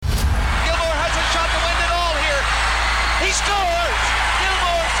scores!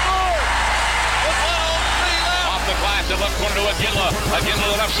 Gilmore scores! With 1:03 left. Off the glass, the left corner to Aginla. Aginla to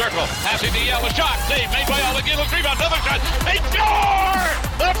the left circle. Passing to Yell. A shot. Save made by Al. Aginla's rebound. Another shot. They score!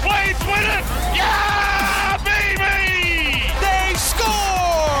 The Flames win it! Yeah, baby! They score!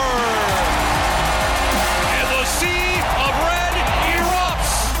 And the sea of red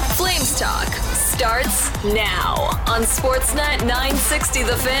erupts. Flames Talk starts now on Sportsnet 960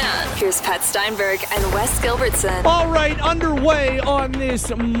 The Fan. Here's Pat Steinberg and Wes Gilbertson. All right, underway on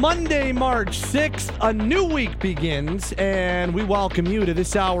this Monday, March 6th. A new week begins, and we welcome you to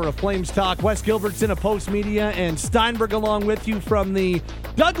this hour of Flames Talk. Wes Gilbertson of Post Media and Steinberg along with you from the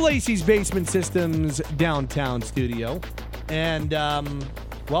Doug Lacey's Basement Systems downtown studio. And,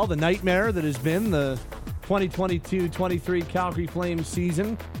 well, the nightmare that has been the 2022-23 Calgary Flames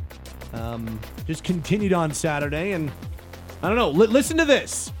season just continued on Saturday, and I don't know. Listen to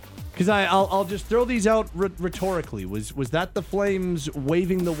this, because I'll just throw these out rhetorically. Was that the Flames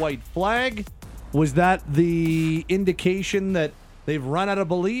waving the white flag? Was that the indication that they've run out of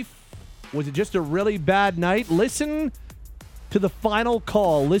belief? Was it just a really bad night? Listen to the final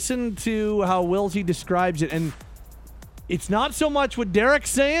call. Listen to how Wilsey describes it, and it's not so much what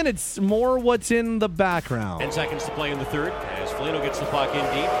Derek's saying; it's more what's in the background. 10 seconds to play in the third as Foligno gets the puck in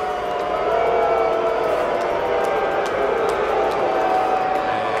deep.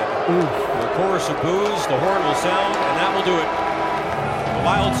 The chorus of boos, the horn will sound, and that will do it. The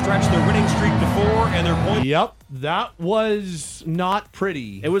Wild stretch their winning streak to 4, and their point. Yep, that was not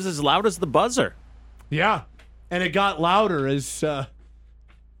pretty. It was as loud as the buzzer. Yeah, and it got louder as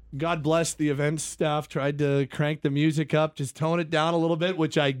God bless the events staff tried to crank the music up, just tone it down a little bit,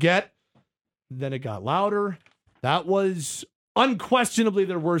 which I get. Then it got louder. That was unquestionably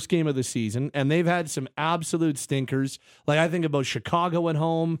their worst game of the season, and they've had some absolute stinkers. Like, I think about Chicago at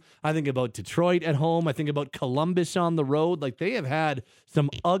home. I think about Detroit at home. I think about Columbus on the road. Like, they have had some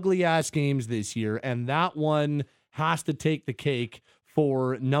ugly-ass games this year, and that one has to take the cake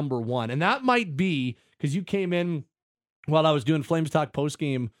for number one. And that might be because you came in while I was doing Flames Talk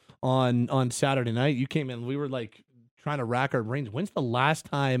postgame on Saturday night. You came in, we were like trying to rack our brains. When's the last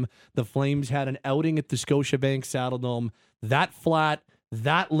time the Flames had an outing at the Scotiabank Saddledome that flat,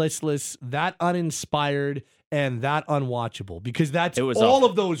 that listless, that uninspired, and that unwatchable? Because that's all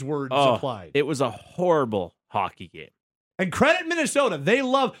of those words applied. It was a horrible hockey game. And credit Minnesota. They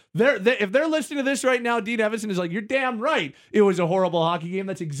love if they're listening to this right now, Dean Evanson is like, you're damn right. It was a horrible hockey game.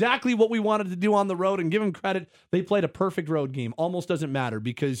 That's exactly what we wanted to do on the road, and give them credit. They played a perfect road game. Almost doesn't matter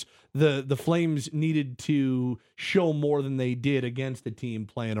because the Flames needed to show more than they did against the team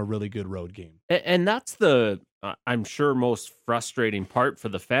playing a really good road game. And that's the, I'm sure, most frustrating part for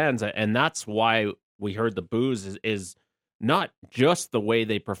the fans. And that's why we heard the boos is not just the way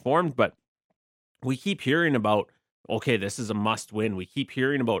they performed, but we keep hearing about, okay, this is a must win. We keep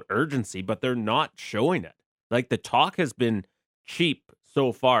hearing about urgency, but they're not showing it. Like, the talk has been cheap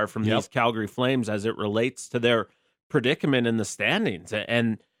so far from these Calgary Flames as it relates to their predicament in the standings.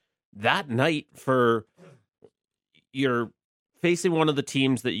 And that night, you're facing one of the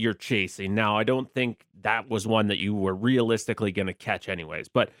teams that you're chasing. Now, I don't think that was one that you were realistically going to catch anyways,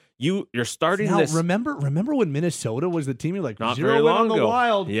 but you're starting now, this. Remember when Minnesota was the team? You're like, not 0 very long on the ago.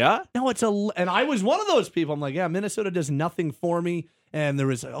 Wild. Yeah. No, and I was one of those people. I'm like, yeah, Minnesota does nothing for me. And there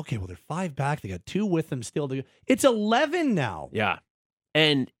was, okay, well, they're 5 back. They got 2 with them still to go. It's 11 now. Yeah.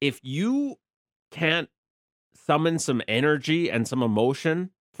 And if you can't summon some energy and some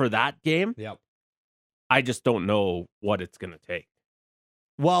emotion for that game, I just don't know what it's going to take.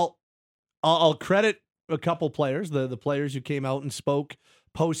 Well, I'll credit a couple players, the players who came out and spoke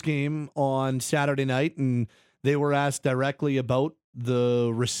post-game on Saturday night, and they were asked directly about the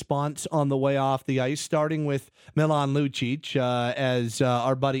response on the way off the ice, starting with Milan Lucic, as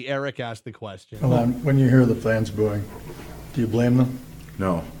our buddy Eric asked the question. Milan, when you hear the fans booing, do you blame them?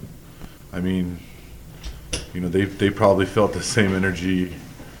 No. I mean, they probably felt the same energy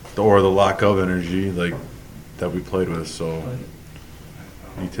or the lack of energy like that we played with, so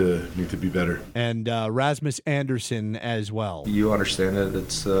need to be better. And Rasmus Anderson as well. You understand it.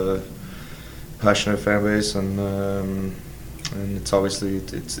 It's a passionate fan base, and it's obviously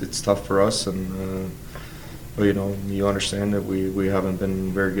it's tough for us. And but you understand that we haven't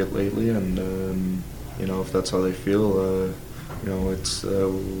been very good lately, and if that's how they feel, it's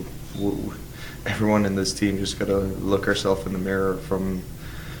everyone in this team just gotta look ourselves in the mirror from.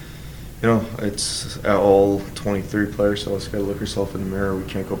 It's all 23 players, so it's got to look yourself in the mirror. We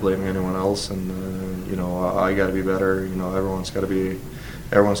can't go blaming anyone else, and I got to be better. Everyone's got to be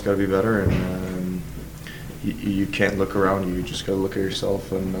better, and you can't look around you. You just got to look at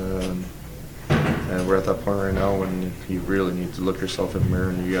yourself, and And we're at that point right now when you really need to look yourself in the mirror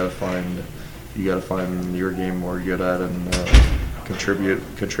and you gotta find your game more good at and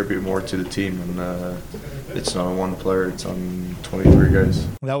contribute more to the team. And it's not on one player; it's on 23 guys.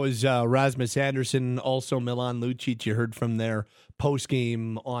 That was Rasmus Andersson, also Milan Lucic. You heard from their post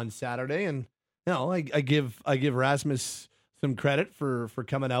game on Saturday, and I give Rasmus some credit for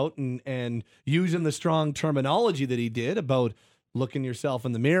coming out and using the strong terminology that he did about looking yourself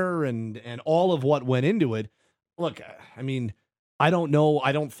in the mirror and all of what went into it. Look, I mean, I don't know.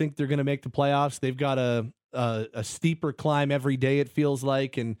 I don't think they're going to make the playoffs. They've got a steeper climb every day, it feels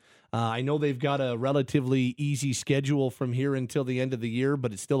like. And I know they've got a relatively easy schedule from here until the end of the year,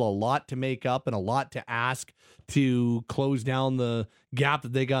 but it's still a lot to make up and a lot to ask to close down the gap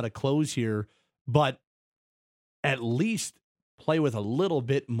that they got to close here. But at least play with a little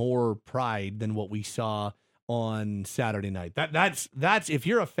bit more pride than what we saw on Saturday night. That's if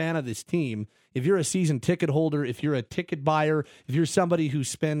you're a fan of this team, if you're a season ticket holder, if you're a ticket buyer, if you're somebody who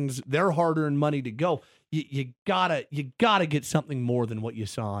spends their hard-earned money to go, you gotta get something more than what you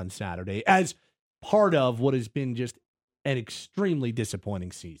saw on Saturday as part of what has been just an extremely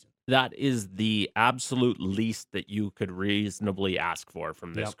disappointing season. That is the absolute least that you could reasonably ask for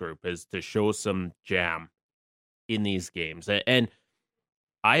from this group, is to show some jam in these games. And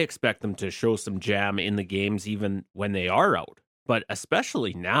I expect them to show some jam in the games even when they are out, but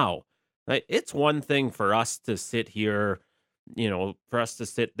especially now. It's one thing for us to sit here, for us to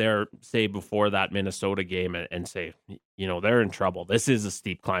sit there, say, before that Minnesota game and say, they're in trouble. This is a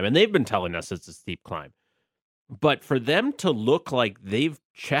steep climb. And they've been telling us it's a steep climb. But for them to look like they've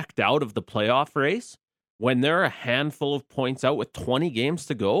checked out of the playoff race when they're a handful of points out with 20 games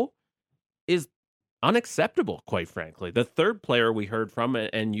to go is unacceptable, quite frankly. The third player we heard from,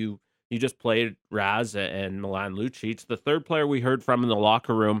 and you just played Raz and Milan Lucic, the third player we heard from in the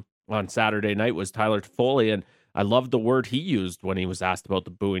locker room on Saturday night was Tyler Toffoli, and I loved the word he used when he was asked about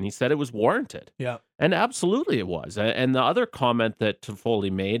the booing. He said it was warranted. Yeah. And absolutely it was. And the other comment that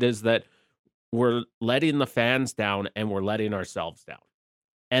Toffoli made is that we're letting the fans down and we're letting ourselves down.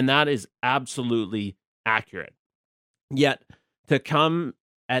 And that is absolutely accurate. Yet to come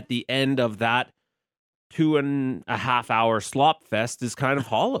at the end of that 2.5 hour slop fest is kind of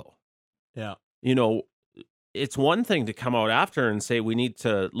hollow. Yeah. It's one thing to come out after and say we need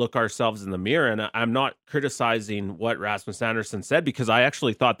to look ourselves in the mirror. And I'm not criticizing what Rasmus Andersson said, because I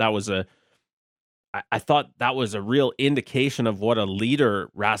actually thought that was a real indication of what a leader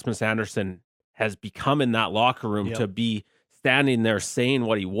Rasmus Andersson has become in that locker room, to be standing there saying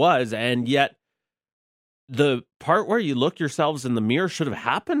what he was. And yet the part where you look yourselves in the mirror should have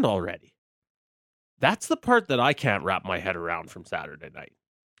happened already. That's the part that I can't wrap my head around from Saturday night.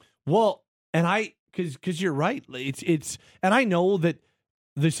 Well, and because you're right. It's and I know that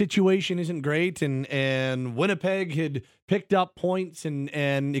the situation isn't great, and Winnipeg had picked up points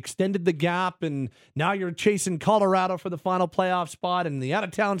and extended the gap, and now you're chasing Colorado for the final playoff spot, and the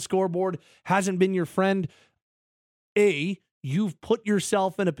out-of-town scoreboard hasn't been your friend. You've put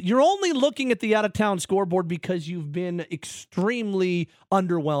yourself you're only looking at the out-of-town scoreboard because you've been extremely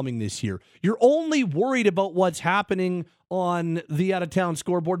underwhelming this year. You're only worried about what's happening on the out-of-town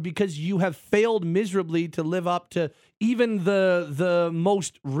scoreboard because you have failed miserably to live up to even the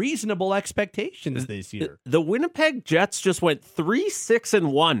most reasonable expectations this year. The Winnipeg Jets just went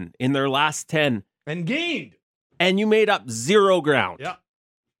 3-6-1 in their last 10. And gained. And you made up 0 ground. Yeah.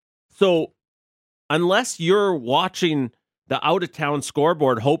 So unless you're watching the out-of-town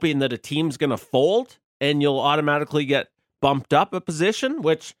scoreboard hoping that a team's going to fold and you'll automatically get bumped up a position,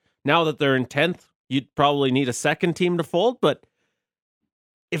 which now that they're in 10th, you'd probably need a second team to fold. But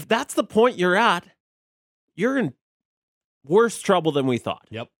if that's the point you're at, you're in worse trouble than we thought.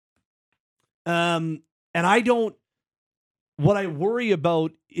 Yep. And what I worry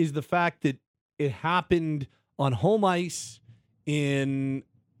about is the fact that it happened on home ice in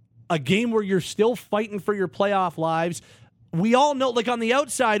a game where you're still fighting for your playoff lives. We all know, like on the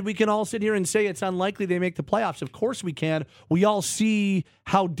outside, we can all sit here and say it's unlikely they make the playoffs. Of course we can. We all see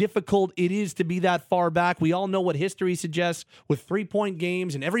how difficult it is to be that far back. We all know what history suggests with 3-point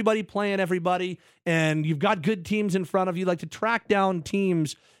games and everybody playing everybody, and you've got good teams in front of you. Like to track down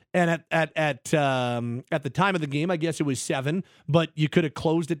teams, and at the time of the game, I guess it was 7, but you could have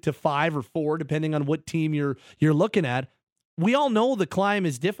closed it to 5 or 4, depending on what team you're looking at. We all know the climb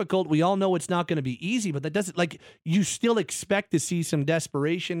is difficult. We all know it's not going to be easy, but that doesn't, you still expect to see some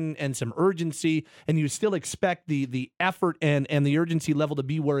desperation and some urgency, and you still expect the effort and the urgency level to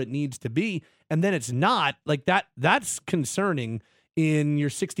be where it needs to be. And then it's not like that. That's concerning in your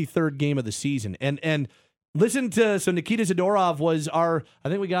 63rd game of the season. And Listen to, so Nikita Zadorov was I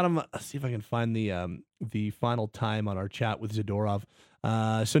think we got him, let's see if I can find the final time on our chat with Zadorov.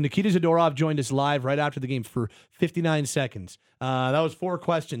 So Nikita Zadorov joined us live right after the game for 59 seconds. That was 4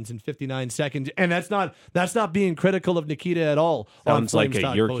 questions in 59 seconds. And that's not being critical of Nikita at all. Sounds like a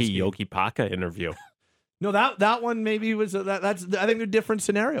Jyrki Jokipaka interview. No, that one maybe was, that's, I think they're different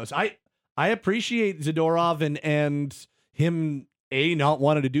scenarios. I appreciate Zadorov and him, A, not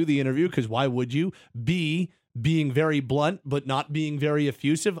wanting to do the interview, because why would you? B, being very blunt, but not being very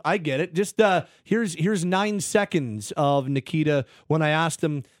effusive. I get it. Just here's 9 seconds of Nikita when I asked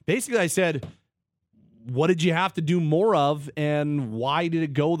him. Basically, I said, what did you have to do more of, and why did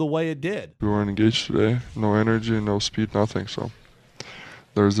it go the way it did? We weren't engaged today. No energy, no speed, nothing. So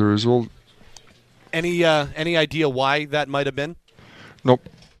there's the result. Any idea why that might have been? Nope.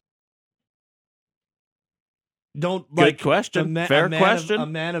 Good question. Fair question. A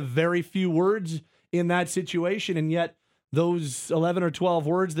man of very few words in that situation, and yet those 11 or 12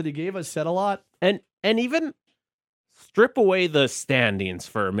 words that he gave us said a lot. And even strip away the standings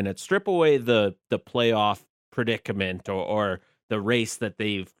for a minute, strip away the playoff predicament or the race that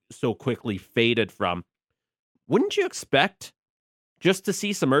they've so quickly faded from. Wouldn't you expect just to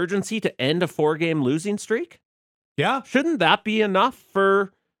see some urgency to end a 4-game losing streak? Yeah. Shouldn't that be enough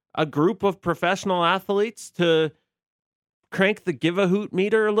for a group of professional athletes to crank the give-a-hoot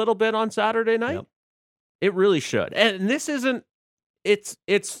meter a little bit on Saturday night? Yep. It really should. And this isn't, it's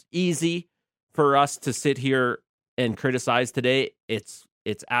easy for us to sit here and criticize today. It's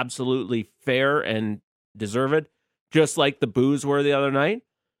absolutely fair and deserved, just like the boos were the other night.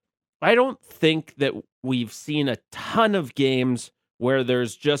 I don't think that we've seen a ton of games where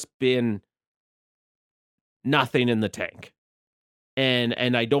there's just been nothing in the tank.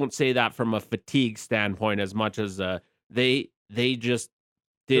 And I don't say that from a fatigue standpoint as much as they just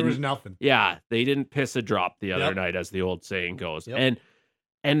didn't. There was nothing. Yeah, they didn't piss a drop the other night, as the old saying goes. Yep.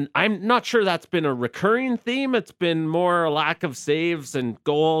 And I'm not sure that's been a recurring theme. It's been more a lack of saves and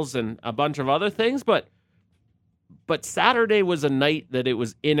goals and a bunch of other things. But Saturday was a night that it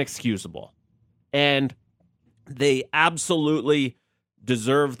was inexcusable. And they absolutely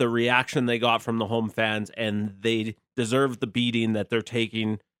deserve the reaction they got from the home fans, and they deserve the beating that they're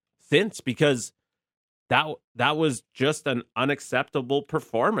taking since, because that was just an unacceptable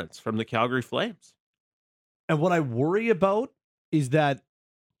performance from the Calgary Flames. And what I worry about is that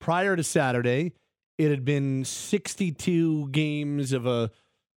prior to Saturday, it had been 62 games of a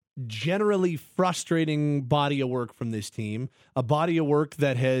generally frustrating body of work from this team, a body of work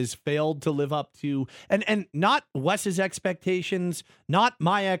that has failed to live up to, and not Wes's expectations, not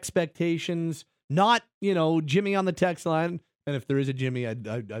my expectations, not, Jimmy on the text line. And if there is a Jimmy, I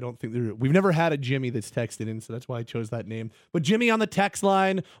don't think we've never had a Jimmy that's texted in, so that's why I chose that name. But Jimmy on the text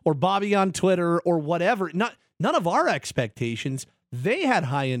line or Bobby on Twitter or whatever, none of our expectations. They had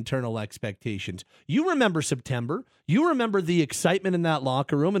high internal expectations. You remember September. You remember the excitement in that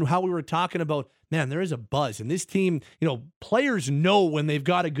locker room and how we were talking about, man, there is a buzz. And this team, players know when they've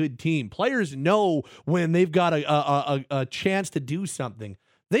got a good team. Players know when they've got a chance to do something.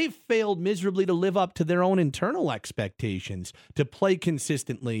 They've failed miserably to live up to their own internal expectations, to play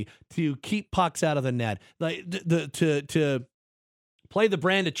consistently, to keep pucks out of the net, to play the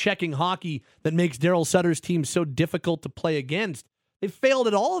brand of checking hockey that makes Daryl Sutter's team so difficult to play against. They failed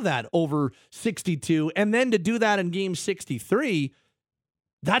at all of that over 62. And then to do that in game 63,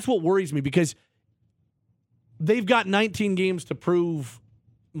 that's what worries me, because they've got 19 games to prove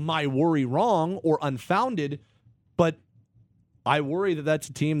my worry wrong or unfounded. But I worry that that's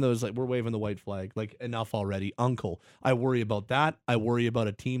a team that was like, we're waving the white flag, like, enough already, uncle. I worry about that. I worry about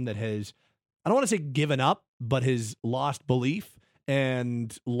a team that has, I don't want to say given up, but has lost belief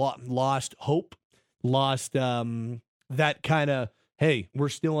and lost hope, lost that kind of, hey, we're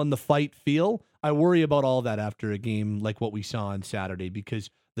still in the fight feel. I worry about all that after a game like what we saw on Saturday,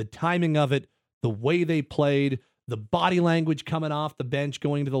 because the timing of it, the way they played, the body language coming off the bench,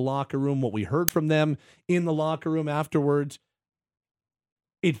 going to the locker room, what we heard from them in the locker room afterwards,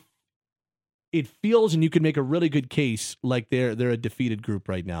 it feels, and you can make a really good case, like they're a defeated group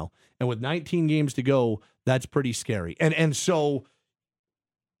right now. And with 19 games to go, that's pretty scary. And so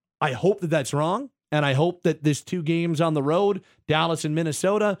I hope that that's wrong. And I hope that this 2 games on the road, Dallas and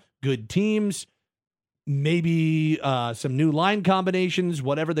Minnesota, good teams, maybe some new line combinations,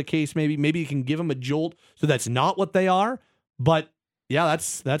 whatever the case may be. Maybe you can give them a jolt so that's not what they are. But yeah,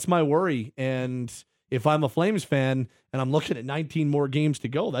 that's my worry. And if I'm a Flames fan and I'm looking at 19 more games to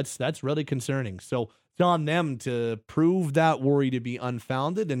go, that's really concerning. So it's on them to prove that worry to be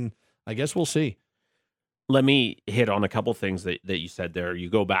unfounded, and I guess we'll see. Let me hit on a couple things that you said there. You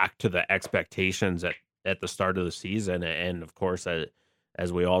go back to the expectations at the start of the season. And of course,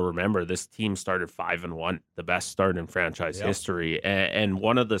 as we all remember, this team started 5-1, the best start in franchise history. And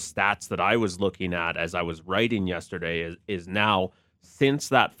one of the stats that I was looking at as I was writing yesterday is now since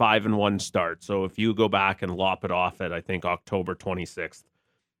that 5-1 start. So if you go back and lop it off at, I think, October 26th,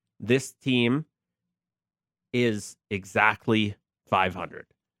 this team is exactly 500.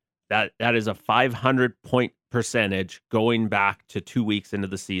 That is a 500-point percentage going back to 2 weeks into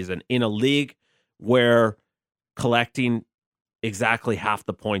the season in a league where collecting exactly half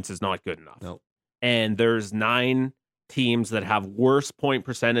the points is not good enough. Nope. And there's 9 teams that have worse point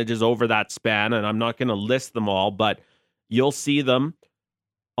percentages over that span, and I'm not going to list them all, but you'll see them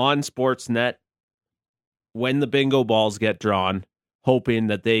on Sportsnet when the bingo balls get drawn, hoping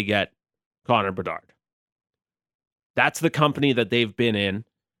that they get Connor Bedard. That's the company that they've been in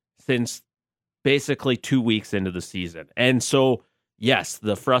since basically 2 weeks into the season. And so, yes,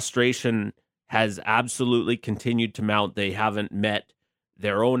 the frustration has absolutely continued to mount. They haven't met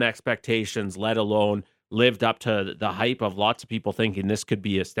their own expectations, let alone lived up to the hype of lots of people thinking this could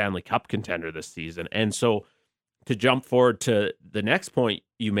be a Stanley Cup contender this season. And so to jump forward to the next point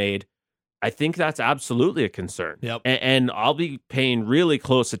you made, I think that's absolutely a concern. Yep. And I'll be paying really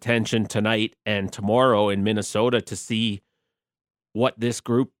close attention tonight and tomorrow in Minnesota to see what this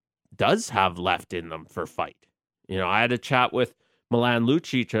group does have left in them for fight. You know, I had a chat with Milan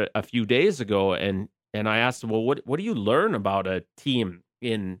Lucic a few days ago, and I asked him, well, what do you learn about a team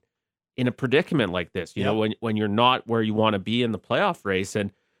in a predicament like this? You know, when you're not where you want to be in the playoff race,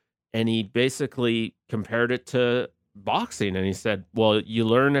 and he basically compared it to boxing, and he said, well, you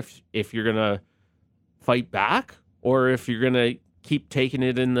learn if you're gonna fight back or if you're gonna keep taking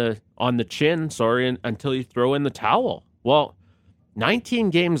it on the chin, until you throw in the towel. Well, 19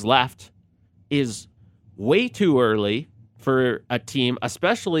 games left is way too early for a team,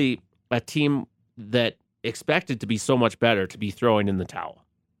 especially a team that expected to be so much better, to be throwing in the towel.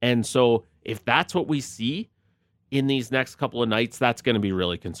 And so if that's what we see in these next couple of nights, that's going to be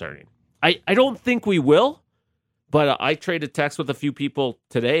really concerning. I don't think we will, but I traded text with a few people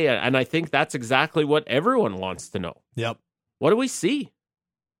today, and I think that's exactly what everyone wants to know. Yep. What do we see?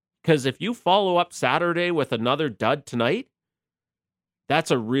 Because if you follow up Saturday with another dud tonight,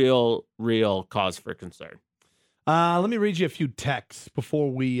 that's a real cause for concern. Let me read you a few texts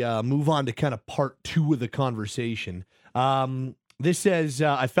before we move on to kind of part 2 of the conversation. This says,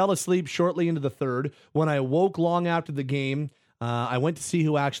 I fell asleep shortly into the third. When I woke long after the game, I went to see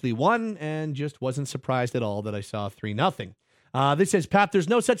who actually won and just wasn't surprised at all that I saw 3-0. This says, Pat, there's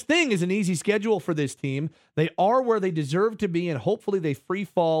no such thing as an easy schedule for this team. They are where they deserve to be, and hopefully they free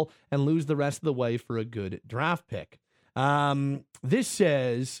fall and lose the rest of the way for a good draft pick. This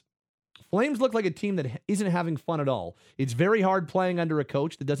says, Flames look like a team that isn't having fun at all. It's very hard playing under a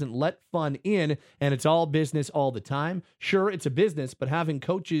coach that doesn't let fun in, and it's all business all the time. Sure, it's a business, but having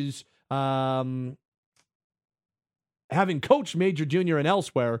coaches, having coached Major, Junior, and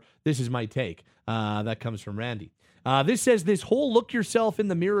elsewhere, this is my take. That comes from Randy. This says this whole look yourself in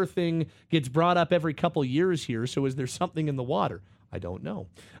the mirror thing gets brought up every couple years here, so is there something in the water? I don't know.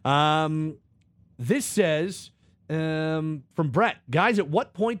 This says... from Brett, guys, at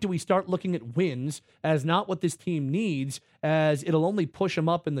what point do we start looking at wins as not what this team needs, as it'll only push them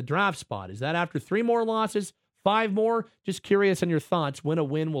up in the draft spot? Is that after 3 more losses, 5 more? Just curious on your thoughts when a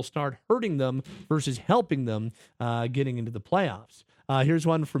win will start hurting them versus helping them getting into the playoffs. Here's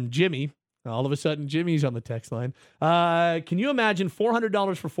one from Jimmy. All of a sudden, Jimmy's on the text line. Can you imagine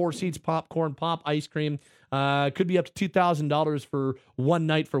 $400 for 4 seats, popcorn, pop, ice cream? Could be up to $2,000 for one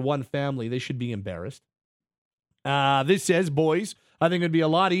night for one family. They should be embarrassed. This says, boys, I think it'd be a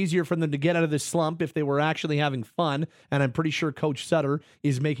lot easier for them to get out of this slump if they were actually having fun, and I'm pretty sure Coach Sutter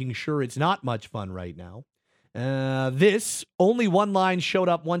is making sure it's not much fun right now. This, only one line showed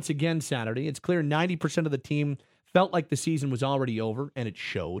up once again Saturday. It's clear 90% of the team felt like the season was already over, and it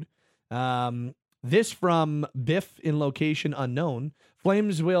showed. This from Biff in location unknown.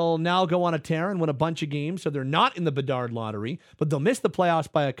 Flames will now go on a tear and win a bunch of games, so they're not in the Bedard lottery, but they'll miss the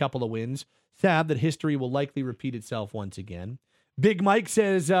playoffs by a couple of wins. Sad that history will likely repeat itself once again. Big Mike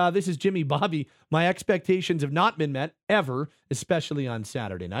says, this is Jimmy Bobby. My expectations have not been met, ever, especially on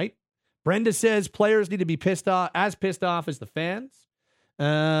Saturday night. Brenda says players need to be pissed off as the fans.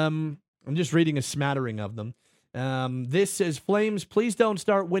 I'm just reading a smattering of them. This says, Flames, please don't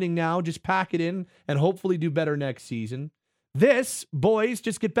start winning now. Just pack it in and hopefully do better next season. This, boys,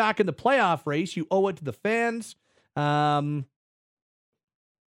 just get back in the playoff race. You owe it to the fans.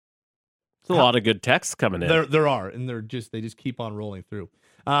 There's a lot of good texts coming in. There are, and they just keep on rolling through.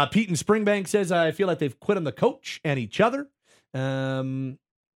 Pete in Springbank says, I feel like they've quit on the coach and each other.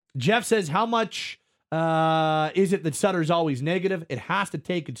 Jeff says, how much Is it that Sutter's always negative? It has to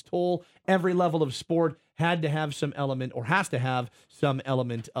take its toll. Every level of sport had to have some element, or has to have some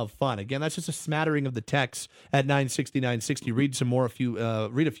element of fun. Again, that's just a smattering of the text at 960. Read some more.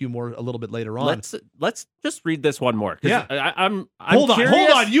 Read a few more a little bit later on. Let's just read this one more. Yeah, I'm hold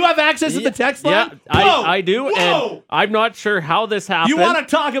on. You have access to the text line? Yeah, I do. Whoa. And I'm not sure how this happened. You want to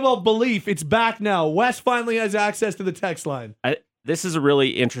talk about belief? It's back now. Wes finally has access to the text line. This is a really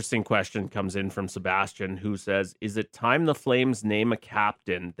interesting question. Comes in from Sebastian, who says, is it time the Flames name a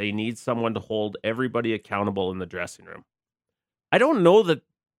captain? They need someone to hold everybody accountable in the dressing room. I don't know that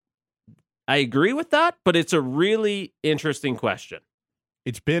I agree with that, but it's a really interesting question.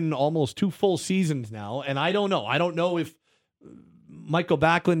 It's been almost 2 full seasons now, and I don't know. I don't know if Michael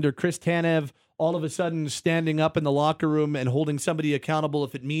Backlund or Chris Tanev all of a sudden standing up in the locker room and holding somebody accountable,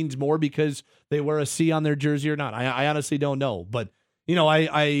 if it means more because they wear a C on their jersey or not. I honestly don't know. But,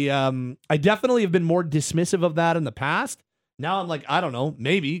 I definitely have been more dismissive of that in the past. Now I'm like, I don't know.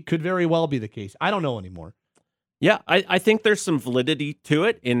 Maybe. Could very well be the case. I don't know anymore. Yeah, I think there's some validity to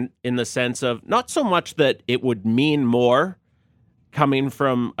it in the sense of not so much that it would mean more coming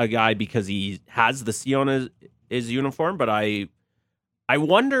from a guy because he has the C on his uniform, but I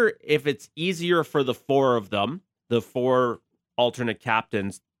wonder if it's easier for the 4 of them, the 4 alternate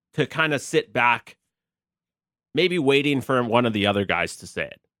captains, to kind of sit back, maybe waiting for one of the other guys to say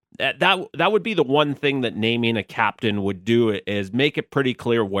it. That would be the one thing that naming a captain would do, is make it pretty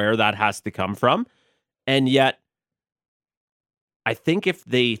clear where that has to come from. And yet, I think if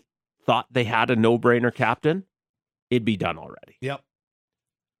they thought they had a no-brainer captain, it'd be done already. Yep.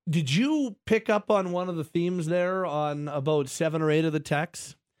 Did you pick up on one of the themes there on about 7 or 8 of the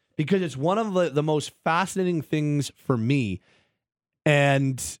texts? Because it's one of the most fascinating things for me.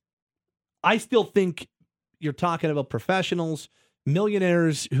 And I still think you're talking about professionals,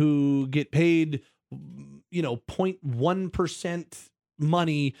 millionaires who get paid, 0.1%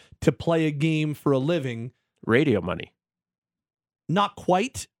 money to play a game for a living. Radio money. Not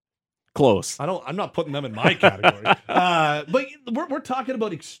quite. Close. I'm not putting them in my category. But we're talking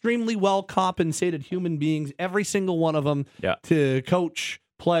about extremely well compensated human beings, every single one of them, to coach,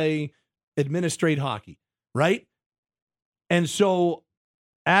 play, administrate hockey, right? And so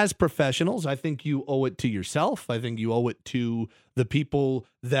as professionals, I think you owe it to yourself. I think you owe it to the people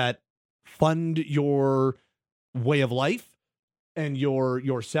that fund your way of life and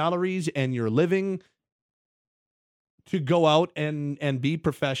your salaries and your living, to go out and be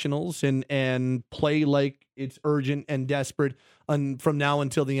professionals and play like it's urgent and desperate from now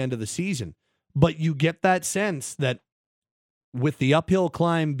until the end of the season. But you get that sense that with the uphill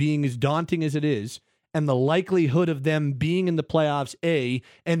climb being as daunting as it is, and the likelihood of them being in the playoffs, A,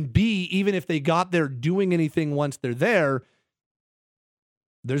 and B, even if they got there doing anything once they're there,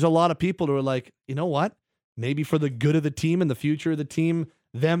 there's a lot of people who are like, you know what? Maybe for the good of the team and the future of the team,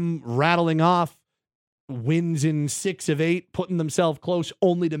 them rattling off wins in 6 of 8, putting themselves close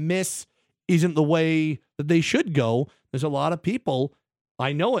only to miss, isn't the way that they should go. There's a lot of people,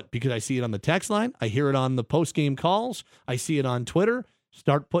 I know it because I see it on the text line, I hear it on the post-game calls, I see it on Twitter.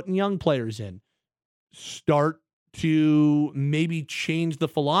 Start putting young players in. Start to maybe change the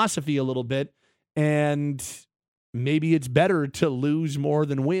philosophy a little bit, and maybe it's better to lose more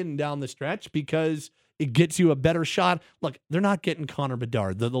than win down the stretch because it gets you a better shot. Look, they're not getting Connor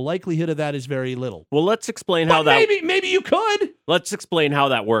Bedard. The likelihood of that is very little. Well, let's explain how that... Maybe you could. Let's explain how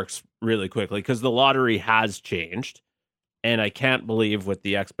that works really quickly, because the lottery has changed, and I can't believe with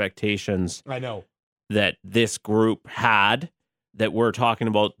the expectations I know that this group had, that we're talking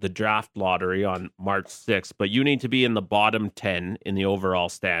about the draft lottery on March 6th, but you need to be in the bottom 10 in the overall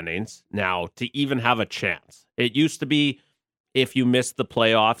standings now to even have a chance. It used to be if you missed the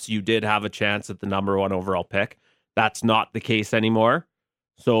playoffs, you did have a chance at the number 1 overall pick. That's not the case anymore.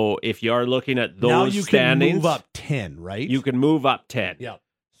 So if you are looking at those now you standings, can move up 10, right? You can move up 10. Yeah.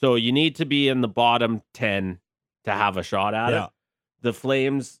 So you need to be in the bottom 10 to have a shot at it. The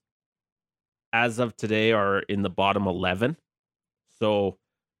Flames, as of today, are in the bottom 11. So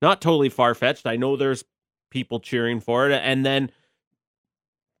not totally far-fetched. I know there's people cheering for it. And then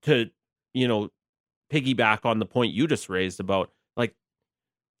to, piggyback on the point you just raised about, like,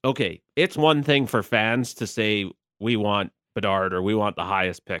 okay, it's one thing for fans to say we want Bedard or we want the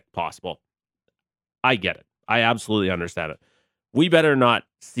highest pick possible. I get it. I absolutely understand it. We better not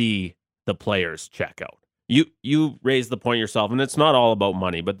see the players check out. You raised the point yourself, and it's not all about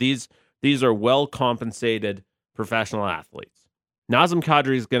money, but these are well-compensated professional athletes. Nazem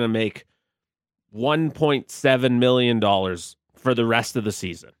Kadri is going to make $1.7 million for the rest of the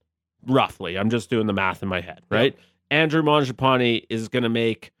season. Roughly. I'm just doing the math in my head, right? Yep. Andrew Mangiapane is going to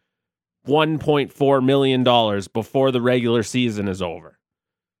make $1.4 million before the regular season is over.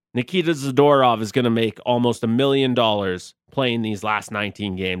 Nikita Zadorov is going to make almost $1 million playing these last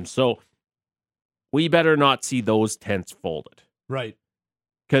 19 games. So we better not see those tents folded. Right.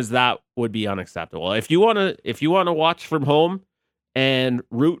 Because that would be unacceptable. If you want to watch from home and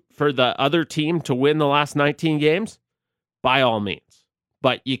root for the other team to win the last 19 games, by all means.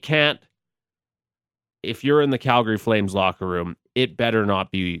 But you can't, if you're in the Calgary Flames locker room, it better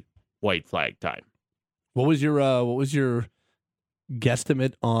not be white flag time. What was your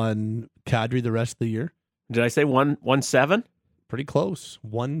guesstimate on Kadri the rest of the year? Did I say 1.17? Pretty close.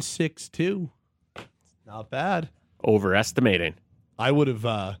 1.62. Not bad. Overestimating. I would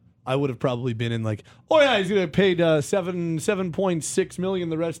have probably been in like, oh yeah, he's gonna get paid $7.6 million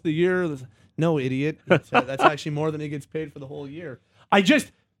the rest of the year. No, idiot. That's actually more than he gets paid for the whole year.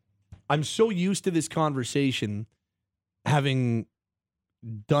 I'm so used to this conversation, having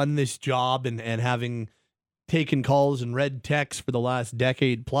done this job and having taken calls and read texts for the last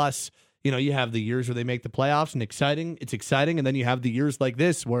decade plus. You know, you have the years where they make the playoffs and it's exciting, and then you have the years like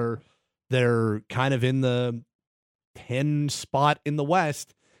this where they're kind of in the 10 spot in the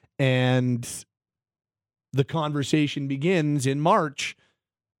West, and the conversation begins in March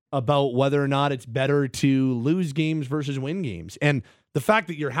about whether or not it's better to lose games versus win games. And the fact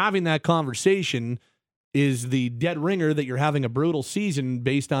that you're having that conversation is the dead ringer that you're having a brutal season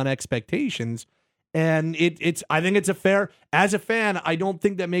based on expectations. And I think it's a fair, as a fan, I don't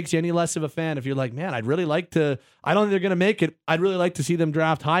think that makes you any less of a fan if you're like, man, I don't think they're going to make it. I'd really like to see them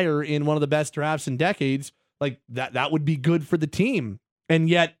draft higher in one of the best drafts in decades. Like that would be good for the team. And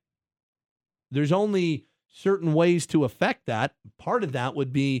yet there's only certain ways to affect that. Part of that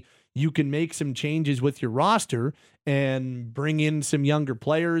would be you can make some changes with your roster and bring in some younger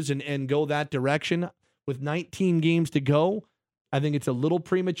players and go that direction. With 19 games to go, I think it's a little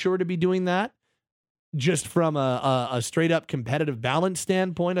premature to be doing that. Just from a straight up competitive balance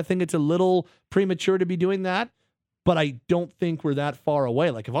standpoint, I think it's a little premature to be doing that. But I don't think we're that far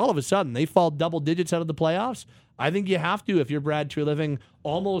away. Like if all of a sudden they fall double digits out of the playoffs, I think you have to, if you're Brad Treliving,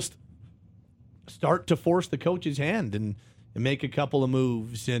 almost start to force the coach's hand and make a couple of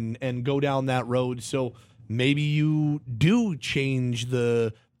moves and go down that road. So maybe you do change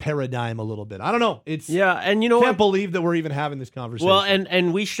the paradigm a little bit. I don't know. And can't believe that we're even having this conversation. Well,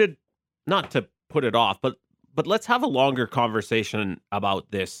 and we should, not to put it off, but let's have a longer conversation about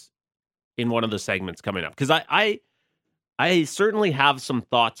this in one of the segments coming up, because I certainly have some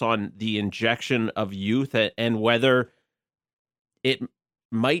thoughts on the injection of youth and whether it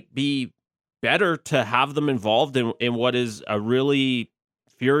might be better to have them involved in what is a really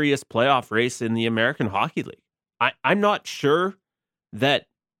furious playoff race in the American Hockey League. I'm not sure that,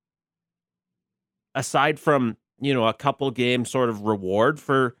 aside from, a couple game sort of reward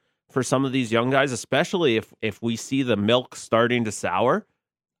for some of these young guys, especially if we see the milk starting to sour,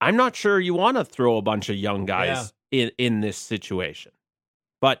 I'm not sure you want to throw a bunch of young guys in this situation.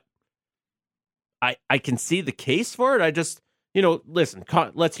 But I can see the case for it. I just, listen,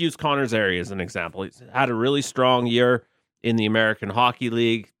 let's use Connor Zary as an example. He's had a really strong year in the American Hockey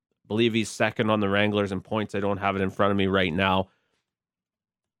League. I believe he's second on the Wranglers in points. I don't have it in front of me right now.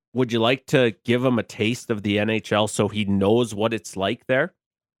 Would you like to give him a taste of the NHL so he knows what it's like there?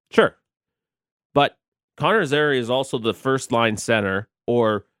 Sure. But Connor Zary is also the first line center,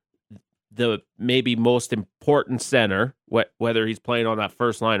 or the maybe most important center, whether he's playing on that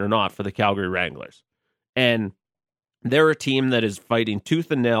first line or not, for the Calgary Wranglers. And they're a team that is fighting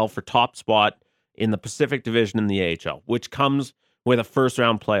tooth and nail for top spot in the Pacific Division in the AHL, which comes with a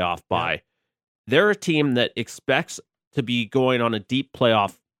first-round playoff bye. Yeah. They're a team that expects to be going on a deep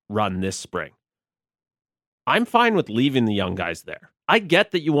playoff run this spring. I'm fine with leaving the young guys there. I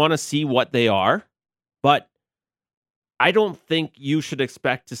get that you want to see what they are, but I don't think you should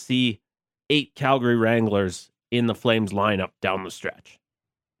expect to see 8 Calgary Wranglers in the Flames lineup down the stretch.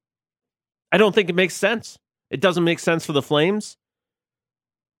 I don't think it makes sense. It doesn't make sense for the Flames,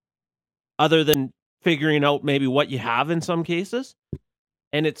 other than figuring out maybe what you have in some cases.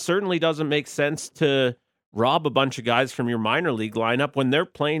 And it certainly doesn't make sense to rob a bunch of guys from your minor league lineup when they're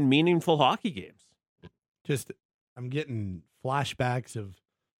playing meaningful hockey games. I'm getting flashbacks of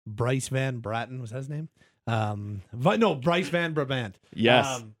Bryce Van Bratten. Was that his name? Bryce Van Brabant.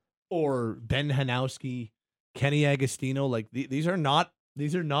 Yes. Or Ben Hanowski, Kenny Agostino. Like these are not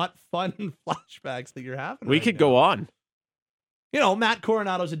fun flashbacks that you're having. We could go on. Matt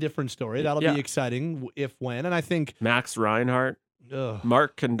Coronado's a different story. That'll be exciting when. And I think Max Reinhart,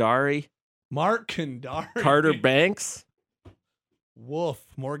 Mark Kandari, Carter Banks,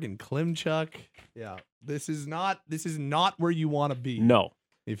 Morgan Klimchuk. Yeah. This is not where you want to be. No.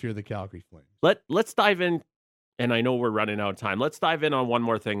 if you're the Calgary Flames. Let's dive in, and I know we're running out of time. Let's dive in on one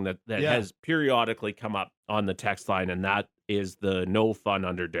more thing that has periodically come up on the text line, and that is the no fun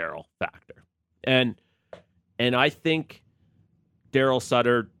under Daryl factor. And I think Daryl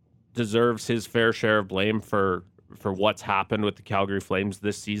Sutter deserves his fair share of blame for what's happened with the Calgary Flames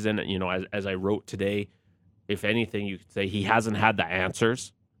this season. You know, as I wrote today, if anything, you could say he hasn't had the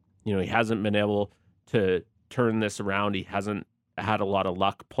answers. You know, he hasn't been able to turn this around. He hasn't had a lot of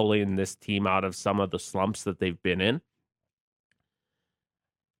luck pulling this team out of some of the slumps that they've been in.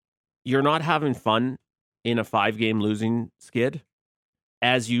 You're not having fun in a 5-game losing skid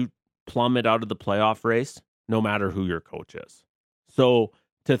as you plummet out of the playoff race, no matter who your coach is. So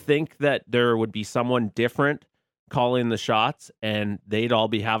to think that there would be someone different calling the shots and they'd all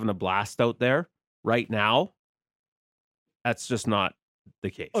be having a blast out there right now, that's just not the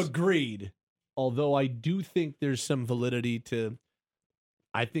case. Agreed. Although I do think there's some validity to,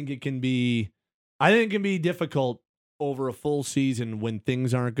 I think it can be difficult over a full season when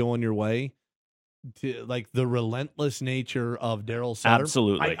things aren't going your way, to like the relentless nature of Daryl Sutter.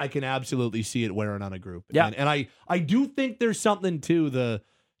 Absolutely. I can absolutely see it wearing on a group. Yeah. And I do think there's something to the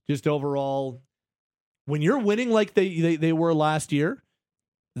just overall, when you're winning like they were last year,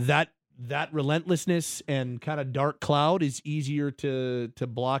 that relentlessness and kind of dark cloud is easier to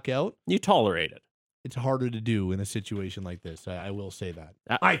block out. You tolerate it. It's harder to do in a situation like this. I will say that.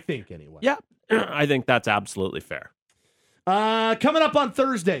 I think anyway. Yeah, I think that's absolutely fair. Coming up on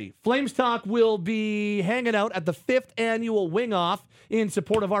Thursday, Flames Talk will be hanging out at the 5th annual Wing Off in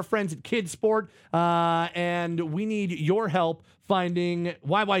support of our friends at Kids Sport. And we need your help finding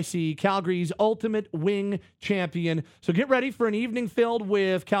YYC, Calgary's ultimate wing champion. So get ready for an evening filled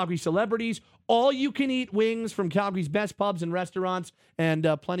with Calgary celebrities, all you can eat wings from Calgary's best pubs and restaurants, and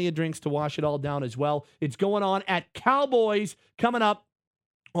plenty of drinks to wash it all down as well. It's going on at Cowboys coming up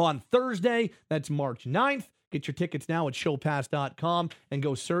on Thursday. That's March 9th. Get your tickets now at showpass.com and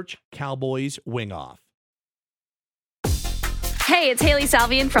go search Cowboys Wing Off. Hey, it's Haley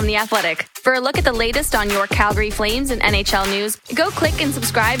Salvian from The Athletic. For a look at the latest on your Calgary Flames and NHL news, go click and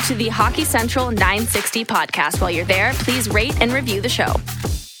subscribe to the Hockey Central 960 podcast. While you're there, please rate and review the show.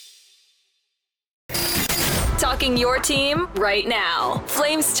 Talking your team right now.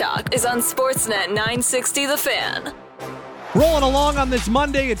 Flames Talk is on Sportsnet 960 The Fan. Rolling along on this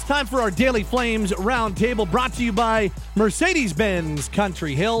Monday, it's time for our Daily Flames Roundtable, brought to you by Mercedes-Benz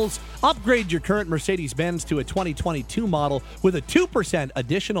Country Hills. Upgrade your current Mercedes-Benz to a 2022 model with a 2%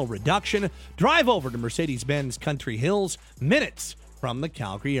 additional reduction. Drive over to Mercedes-Benz Country Hills, minutes from the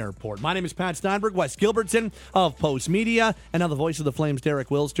Calgary Airport. My name is Pat Steinberg. Wes Gilbertson of Post Media, and now the voice of the Flames,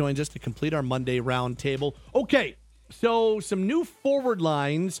 Derek Wills, joins us to complete our Monday Roundtable. Okay, so some new forward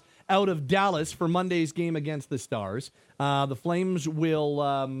lines out of Dallas for Monday's game against the Stars. The Flames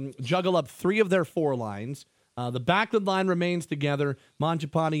will juggle up 3 of their 4 lines. The Backlund line remains together,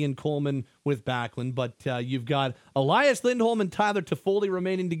 Mangiapane and Coleman with Backlund, but you've got Elias Lindholm and Tyler Toffoli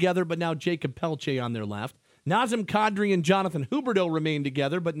remaining together, but now Jacob Pelche on their left. Nazem Kadri and Jonathan Huberdeau remain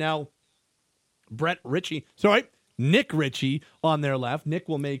together, but now Nick Ritchie on their left. Nick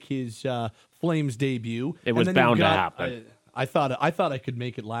will make his Flames debut. It was bound to happen. I thought I could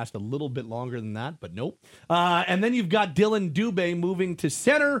make it last a little bit longer than that, but nope. And then you've got Dylan Dubé moving to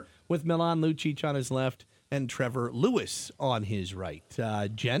center with Milan Lucic on his left and Trevor Lewis on his right.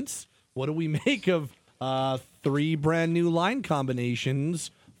 Gents, what do we make of 3 brand new line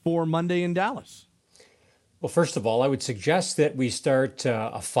combinations for Monday in Dallas? Well, first of all, I would suggest that we start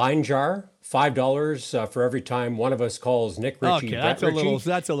a fine jar, $5 for every time one of us calls Nick Ritchie. Okay, that's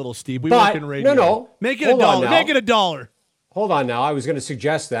a little steep. We work in radio. No. Make it $1. Make it $1. Hold on now. I was going to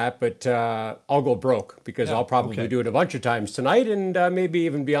suggest that, but I'll go broke because I'll probably do it a bunch of times tonight and maybe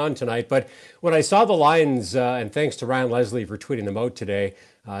even beyond tonight. But when I saw the lines, and thanks to Ryan Leslie for tweeting them out today,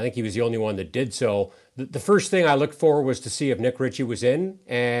 I think he was the only one that did so. The first thing I looked for was to see if Nick Ritchie was in,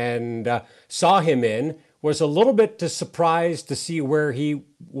 and saw him in. Was a little bit surprised to see where he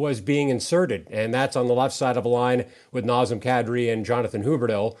was being inserted, and that's on the left side of a line with Nazem Kadri and Jonathan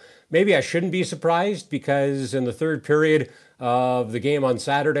Huberdeau. Maybe I shouldn't be surprised because in the third period of the game on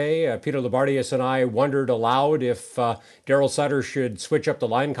Saturday, Peter Labardius and I wondered aloud if Daryl Sutter should switch up the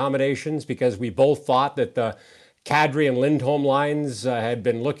line combinations because we both thought that the Kadri and Lindholm lines had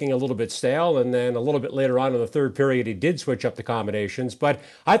been looking a little bit stale, and then a little bit later on in the third period, he did switch up the combinations. But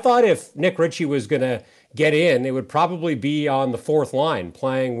I thought if Nick Ritchie was going to get in, it would probably be on the 4th line,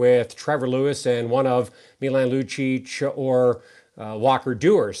 playing with Trevor Lewis and one of Milan Lucic or Walker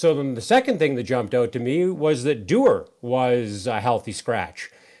Duehr. So then the second thing that jumped out to me was that Duehr was a healthy scratch,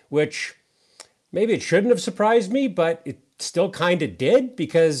 which maybe it shouldn't have surprised me, but it still kind of did,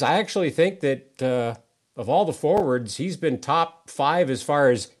 because I actually think that of all the forwards, he's been top 5 as far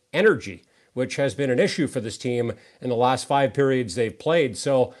as energy, which has been an issue for this team in the last 5 periods they've played.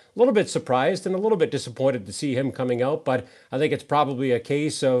 So a little bit surprised and a little bit disappointed to see him coming out, but I think it's probably a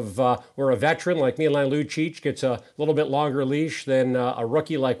case of where a veteran like Milan Lucic gets a little bit longer leash than a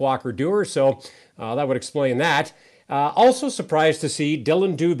rookie like Walker Duehr, so that would explain that. Also surprised to see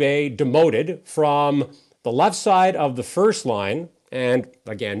Dylan Dubé demoted from the left side of the first line. And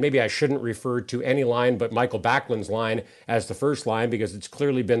again, maybe I shouldn't refer to any line but Michael Backlund's line as the first line, because it's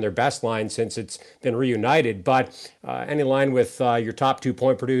clearly been their best line since it's been reunited. But any line with your top 2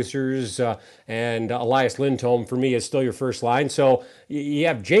 point producers and Elias Lindholm, for me, is still your first line. So you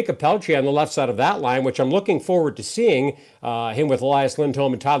have Jacob Pelche on the left side of that line, which I'm looking forward to seeing him with Elias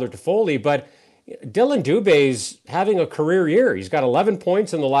Lindholm and Tyler Toffoli. But Dylan Dubé's having a career year. He's got 11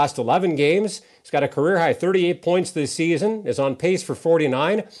 points in the last 11 games. He's got a career-high 38 points this season, is on pace for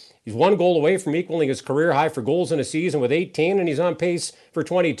 49. He's 1 goal away from equaling his career high for goals in a season with 18, and he's on pace for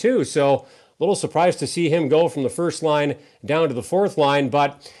 22. So a little surprised to see him go from the first line down to the fourth line.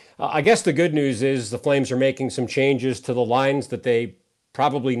 But I guess the good news is the Flames are making some changes to the lines that they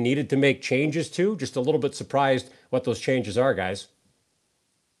probably needed to make changes to. Just a little bit surprised what those changes are, guys.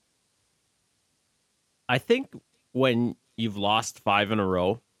 I think when you've lost 5 in a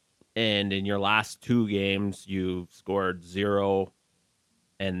row, and in your last 2 games you've scored 0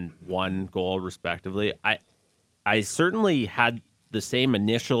 and 1 goal respectively, I certainly had the same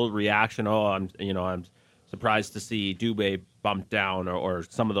initial reaction. Oh, I'm surprised to see Dubé bumped down, or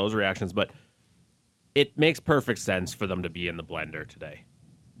some of those reactions, but it makes perfect sense for them to be in the blender today.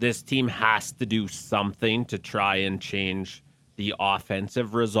 This team has to do something to try and change the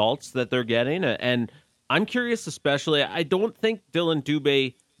offensive results that they're getting, and I'm curious, especially, I don't think Dylan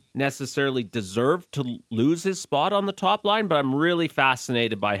Dubé necessarily deserved to lose his spot on the top line, but I'm really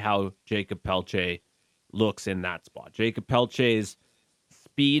fascinated by how Jacob Pelche looks in that spot. Jacob Pelche's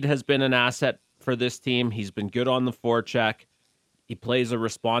speed has been an asset for this team. He's been good on the forecheck. He plays a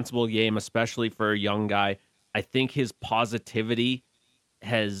responsible game, especially for a young guy. I think his positivity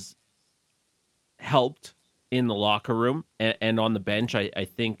has helped in the locker room and on the bench. I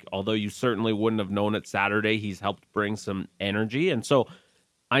think, although you certainly wouldn't have known it Saturday, he's helped bring some energy. And so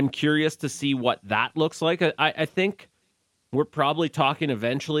I'm curious to see what that looks like. I think we're probably talking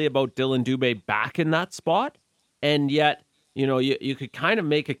eventually about Dylan Dubé back in that spot. And yet, you could kind of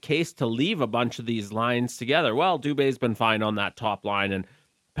make a case to leave a bunch of these lines together. Well, Dubé's been fine on that top line, and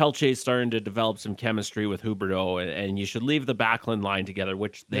Pelche's starting to develop some chemistry with Huberdeau, and you should leave the Backlund line together,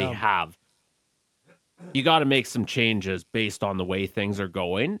 which they have. You got to make some changes based on the way things are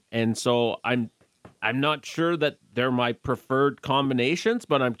going. And so I'm not sure that they're my preferred combinations,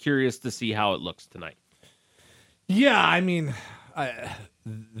 but I'm curious to see how it looks tonight. Yeah, I mean,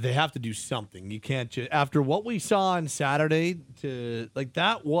 they have to do something. You can't just, after what we saw on Saturday,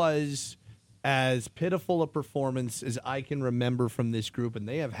 that was as pitiful a performance as I can remember from this group, and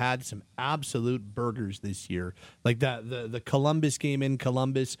they have had some absolute burgers this year. Like that, the Columbus game in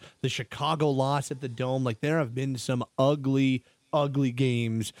Columbus, the Chicago loss at the Dome. Like, there have been some ugly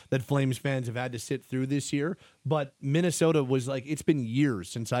games that Flames fans have had to sit through this year. But Minnesota was like, it's been years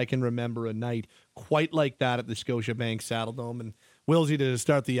since I can remember a night quite like that at the Scotiabank Saddledome. And Wilsey, to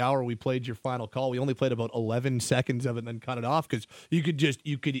start the hour, we played your final call. We only played about 11 seconds of it and then cut it off because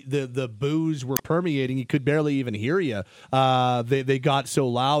the boos were permeating. You could barely even hear you. They got so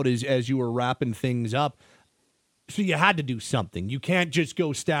loud as you were wrapping things up. So you had to do something. You can't just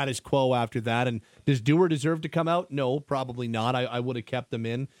go status quo after that. And does Duehr deserve to come out? No, probably not. I would have kept them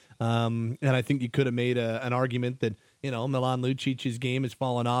in. And I think you could have made an argument that, Milan Lucic's game has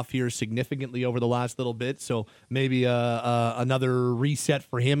fallen off here significantly over the last little bit. So maybe another reset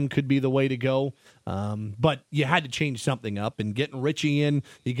for him could be the way to go. But you had to change something up. And getting Richie in,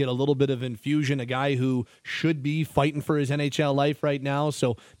 you get a little bit of infusion, a guy who should be fighting for his NHL life right now.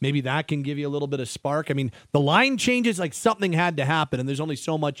 So maybe that can give you a little bit of spark. I mean, the line changes, like something had to happen, and there's only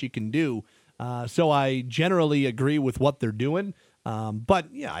so much you can do. So I generally agree with what they're doing.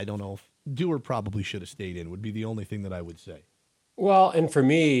 But, yeah, I don't know if Duehr probably should have stayed in would be the only thing that I would say. Well, and for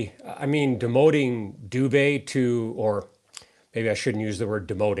me, I mean, demoting Dubé to, or maybe I shouldn't use the word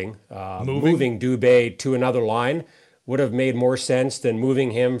demoting, moving Dubé to another line would have made more sense than moving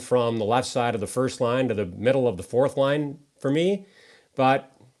him from the left side of the first line to the middle of the fourth line for me.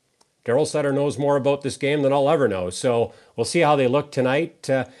 But Darryl Sutter knows more about this game than I'll ever know. So we'll see how they look tonight.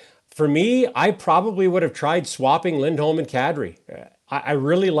 For me, I probably would have tried swapping Lindholm and Kadri. I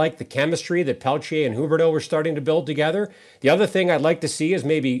really like the chemistry that Pelche and Huberdeau were starting to build together. The other thing I'd like to see is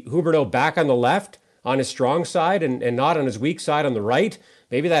maybe Huberdeau back on the left on his strong side and not on his weak side on the right.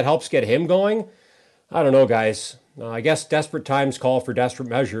 Maybe that helps get him going. I don't know, guys. I guess desperate times call for desperate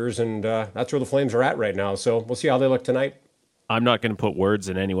measures, and that's where the Flames are at right now. So we'll see how they look tonight. I'm not going to put words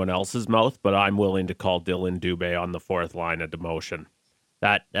in anyone else's mouth, but I'm willing to call Dylan Dubé on the fourth line a demotion.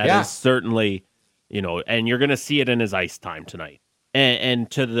 That is certainly, and you're going to see it in his ice time tonight. And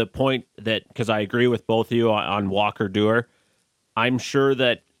to the point that, because I agree with both of you on Walker Duehr, I'm sure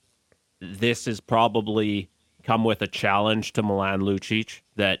that this has probably come with a challenge to Milan Lucic,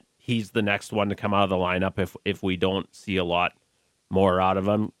 that he's the next one to come out of the lineup if we don't see a lot more out of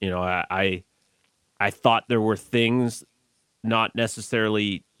him. I thought there were things, not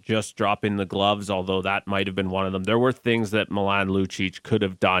necessarily just dropping the gloves, although that might have been one of them. There were things that Milan Lucic could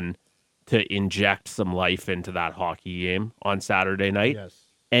have done to inject some life into that hockey game on Saturday night,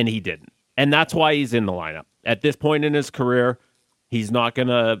 and he didn't. And that's why he's in the lineup. At this point in his career, he's not going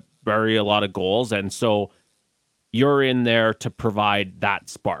to bury a lot of goals, and so you're in there to provide that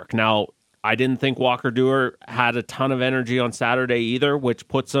spark. Now, I didn't think Walker Duehr had a ton of energy on Saturday either, which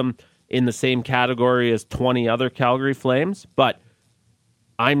puts him in the same category as 20 other Calgary Flames, but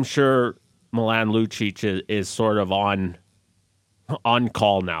I'm sure Milan Lucic is sort of on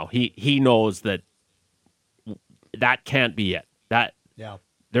call now. He knows that can't be it.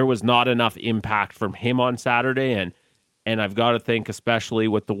 There was not enough impact from him on Saturday, and I've got to think, especially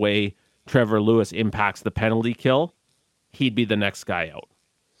with the way Trevor Lewis impacts the penalty kill, he'd be the next guy out.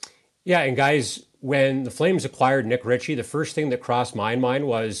 Yeah, and guys, when the Flames acquired Nick Ritchie, the first thing that crossed my mind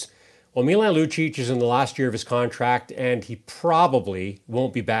was, well, Milan Lucic is in the last year of his contract, and he probably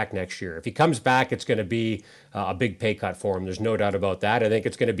won't be back next year. If he comes back, it's going to be a big pay cut for him. There's no doubt about that. I think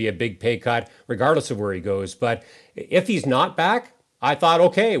it's going to be a big pay cut regardless of where he goes. But if he's not back, I thought,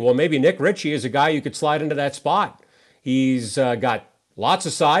 okay, well, maybe Nick Ritchie is a guy you could slide into that spot. He's got lots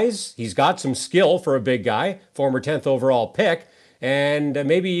of size. He's got some skill for a big guy, former 10th overall pick. And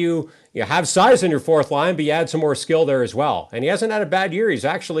maybe you have size in your fourth line, but you add some more skill there as well. And he hasn't had a bad year. He's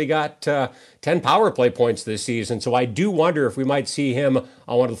actually got 10 power play points this season. So I do wonder if we might see him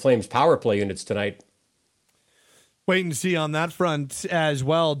on one of the Flames power play units tonight. Wait and see on that front as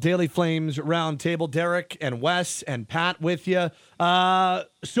well. Daily Flames Roundtable, Derek and Wes and Pat with you.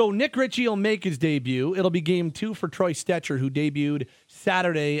 So Nick Ritchie will make his debut. It'll be game 2 for Troy Stecher, who debuted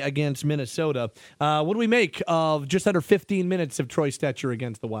Saturday against Minnesota. What do we make of just under 15 minutes of Troy Stecher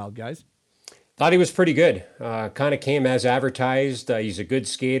against the Wild, guys? Thought he was pretty good. Kind of came as advertised. He's a good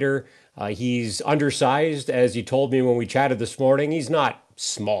skater. He's undersized, as he told me when we chatted this morning. He's not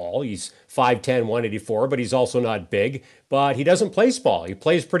small. He's 5'10", 184, but he's also not big. But he doesn't play small. He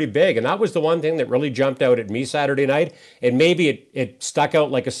plays pretty big. And that was the one thing that really jumped out at me Saturday night. And maybe it stuck out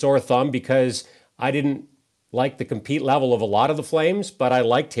like a sore thumb because I didn't like the compete level of a lot of the Flames, but I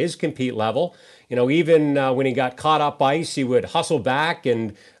liked his compete level. Even when he got caught up ice, he would hustle back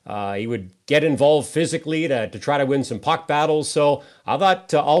and he would get involved physically to try to win some puck battles. So I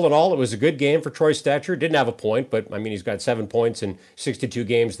thought all in all, it was a good game for Troy Stecher. Didn't have a point, but I mean, he's got 7 points in 62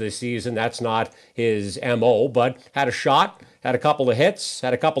 games this season. That's not his MO, but had a shot, had a couple of hits,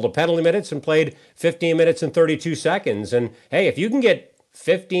 had a couple of penalty minutes, and played 15 minutes and 32 seconds. And hey, if you can get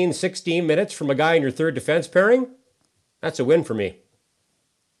 15, 16 minutes from a guy in your third defense pairing, that's a win for me.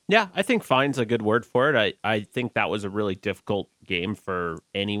 Yeah, I think fine's a good word for it. I think that was a really difficult game for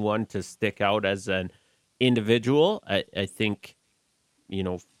anyone to stick out as an individual. I think,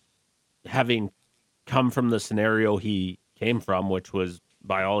 having come from the scenario he came from, which was,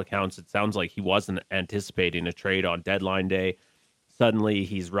 by all accounts, it sounds like he wasn't anticipating a trade on deadline day. Suddenly,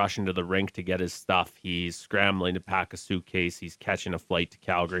 he's rushing to the rink to get his stuff. He's scrambling to pack a suitcase. He's catching a flight to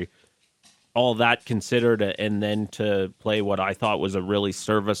Calgary. All that considered, and then to play what I thought was a really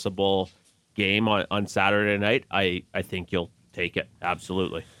serviceable game on Saturday night, I think you'll take it.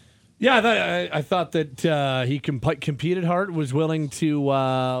 Absolutely. Yeah, I thought that he competed hard, was willing.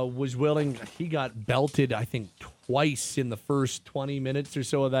 He got belted, I think, twice in the first 20 minutes or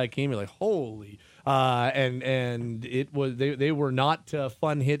so of that game. You're like, holy. And it was they were not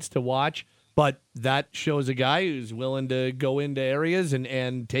fun hits to watch, but that shows a guy who's willing to go into areas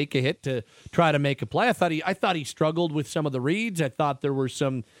and take a hit to try to make a play. I thought he struggled with some of the reads. I thought there were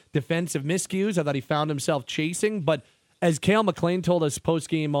some defensive miscues. I thought he found himself chasing, but as Cale McLean told us post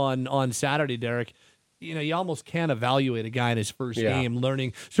game on Saturday, Derek, you almost can't evaluate a guy in his first game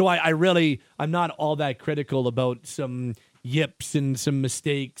learning. So I'm not all that critical about some yips and some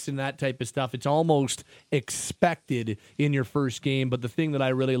mistakes and that type of stuff. It's almost expected in your first game. But the thing that I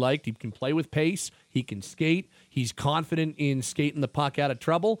really liked, he can play with pace, he can skate, he's confident in skating the puck out of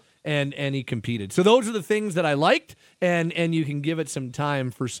trouble, and he competed. So those are the things that I liked, and you can give it some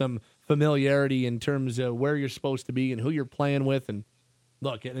time for some familiarity in terms of where you're supposed to be and who you're playing with. And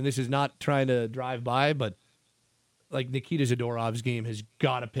look, and this is not trying to drive by, but like Nikita Zadorov's game has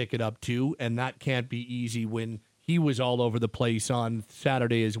got to pick it up too, and that can't be easy when he was all over the place on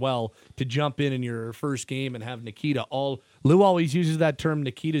Saturday as well. To jump in your first game and have Nikita Lou always uses that term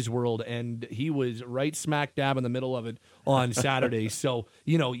Nikita's world, and he was right smack dab in the middle of it on Saturday. So,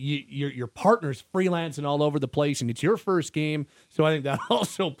 your partner's freelancing all over the place, and it's your first game, so I think that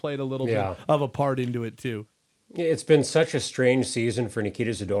also played a little bit of a part into it too. It's been such a strange season for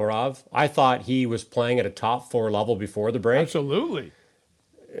Nikita Zadorov. I thought he was playing at a top 4 level before the break. Absolutely.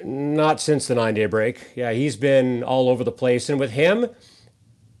 Not since the 9-day break. Yeah, he's been all over the place. And with him,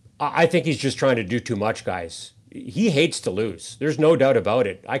 I think he's just trying to do too much, guys. He hates to lose. There's no doubt about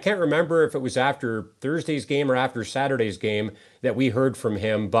it. I can't remember if it was after Thursday's game or after Saturday's game that we heard from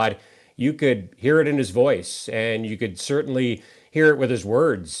him, but you could hear it in his voice, and you could certainly hear it with his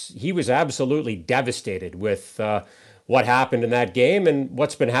words. He was absolutely devastated with what happened in that game and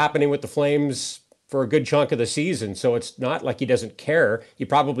what's been happening with the Flames for a good chunk of the season. So it's not like he doesn't care. He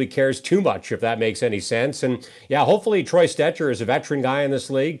probably cares too much, if that makes any sense. And yeah, hopefully Troy Stetcher, as a veteran guy in this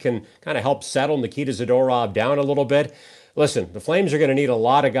league, can kind of help settle Nikita Zadorov down a little bit. Listen, the Flames are going to need a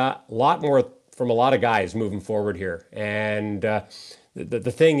lot more from a lot of guys moving forward here. And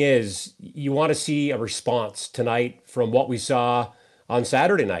the thing is, you want to see a response tonight from what we saw on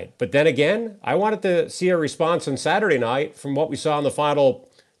Saturday night. But then again, I wanted to see a response on Saturday night from what we saw in the final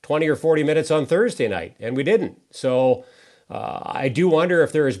 20 or 40 minutes on Thursday night, and we didn't. So I do wonder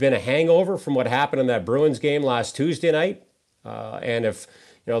if there has been a hangover from what happened in that Bruins game last Tuesday night, and if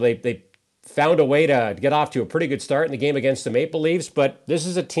they found a way to get off to a pretty good start in the game against the Maple Leafs. But this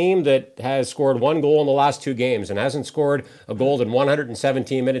is a team that has scored 1 goal in the last 2 games and hasn't scored a goal in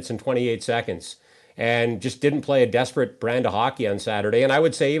 117 minutes and 28 seconds. And just didn't play a desperate brand of hockey on Saturday. And I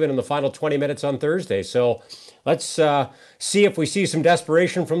would say even in the final 20 minutes on Thursday. So let's see if we see some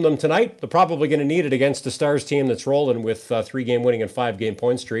desperation from them tonight. They're probably going to need it against the Stars team that's rolling with 3-game winning and 5-game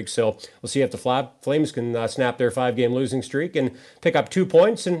point streak. So we'll see if the Flames can snap their 5-game losing streak and pick up 2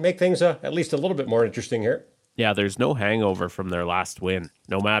 points and make things at least a little bit more interesting here. Yeah, there's no hangover from their last win.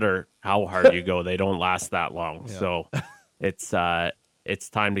 No matter how hard you go, they don't last that long. Yeah. So it's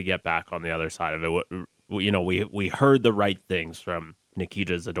time to get back on the other side of it. We heard the right things from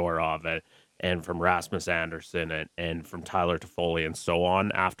Nikita Zadorov and from Rasmus Andersson and from Tyler Toffoli and so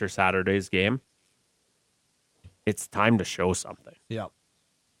on after Saturday's game. It's time to show something. Yeah.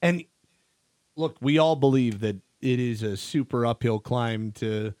 And look, we all believe that it is a super uphill climb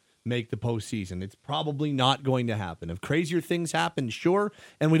to make the postseason. It's probably not going to happen. If crazier things happen, sure.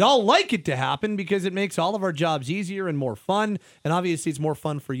 And we'd all like it to happen because it makes all of our jobs easier and more fun. And obviously it's more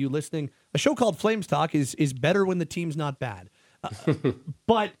fun for you listening. A show called Flames Talk is better when the team's not bad.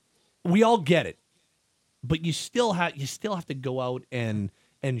 But we all get it. But you still have to go out and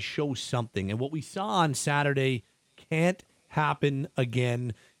show something. And what we saw on Saturday can't happen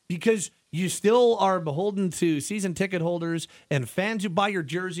again, because you still are beholden to season ticket holders and fans who buy your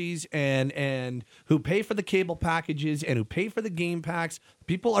jerseys and who pay for the cable packages and who pay for the game packs.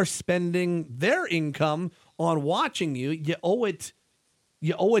 People are spending their income on watching you. You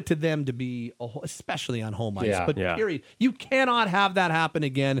owe it to them to be, especially on home ice. Period. You cannot have that happen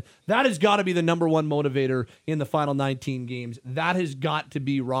again. That has got to be the number one motivator in the final 19 games. That has got to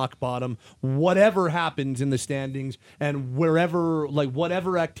be rock bottom. Whatever happens in the standings and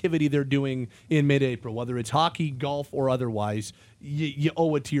whatever activity they're doing in mid-April, whether it's hockey, golf, or otherwise, you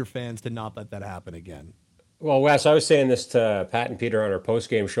owe it to your fans to not let that happen again. Well, Wes, I was saying this to Pat and Peter on our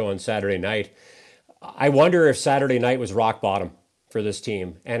post-game show on Saturday night. I wonder if Saturday night was rock bottom for this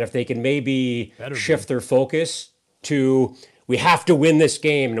team, and if they can maybe shift their focus to, we have to win this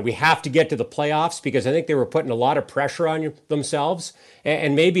game and we have to get to the playoffs, because I think they were putting a lot of pressure on themselves,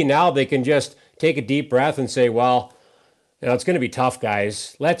 and maybe now they can just take a deep breath and say, well, it's going to be tough,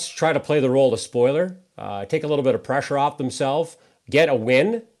 guys. Let's try to play the role of spoiler, take a little bit of pressure off themselves, get a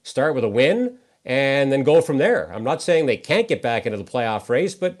win, start with a win, and then go from there. I'm not saying they can't get back into the playoff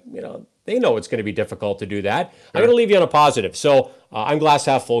race, but they know it's going to be difficult to do that. I'm going to leave you on a positive. So I'm glass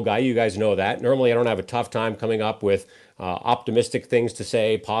half full guy. You guys know that. Normally I don't have a tough time coming up with optimistic things to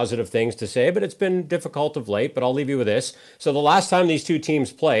say, positive things to say, but it's been difficult of late. But I'll leave you with this. So the last time these two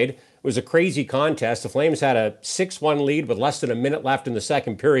teams played was a crazy contest. The Flames had a 6-1 lead with less than a minute left in the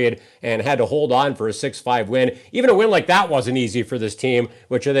second period and had to hold on for a 6-5 win. Even a win like that wasn't easy for this team,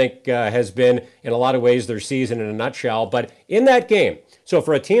 which I think has been, in a lot of ways, their season in a nutshell. But in that game, so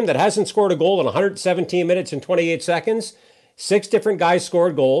for a team that hasn't scored a goal in 117 minutes and 28 seconds, 6 different guys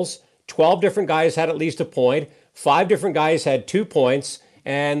scored goals, 12 different guys had at least a point, 5 different guys had 2 points,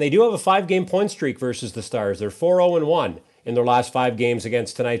 And they do have a 5-game point streak versus the Stars. They're 4-0-1 in their last 5 games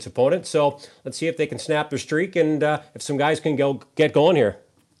against tonight's opponent. So let's see if they can snap their streak and if some guys can get going here.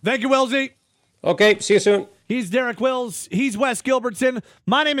 Thank you, Wilsey. Okay, see you soon. He's Derek Wills. He's Wes Gilbertson.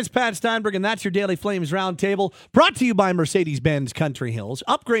 My name is Pat Steinberg, and that's your Daily Flames Roundtable, brought to you by Mercedes-Benz Country Hills.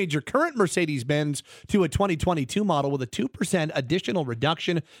 Upgrade your current Mercedes-Benz to a 2022 model with a 2% additional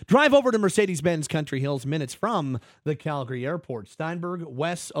reduction. Drive over to Mercedes-Benz Country Hills, minutes from the Calgary Airport. Steinberg,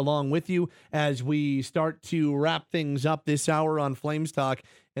 Wes, along with you as we start to wrap things up this hour on Flames Talk.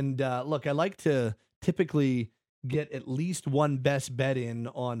 And look, I like to typically get at least one best bet in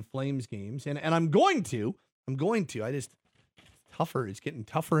on Flames games, and I'm going to. It's tougher. It's getting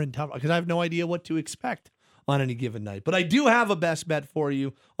tougher and tougher because I have no idea what to expect on any given night. But I do have a best bet for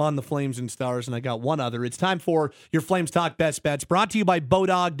you on the Flames and Stars, and I got one other. It's time for your Flames Talk Best Bets, brought to you by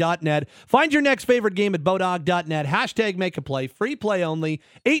Bodog.net. Find your next favorite game at Bodog.net. Hashtag make a play. Free play only.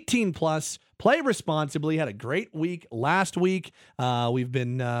 18+. Play responsibly. Had a great week last week. We've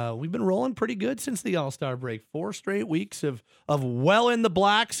been rolling pretty good since the All-Star break. 4 straight weeks of well in the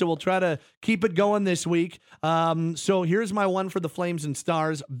black, so we'll try to keep it going this week. So here's my one for the Flames and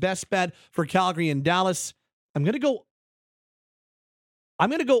Stars. Best bet for Calgary and Dallas. I'm gonna go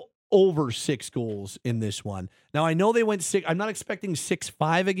over 6 goals in this one. Now I know they went 6. I'm not expecting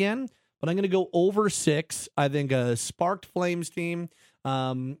 6-5 again, but I'm gonna go over 6. I think a sparked Flames team.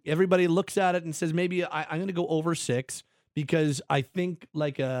 Everybody looks at it and says maybe I'm going to go over 6 because I think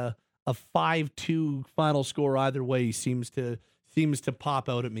like a 5-2 final score either way seems to pop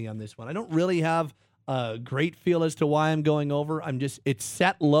out at me on this one. I don't really have a great feel as to why I'm going over. It's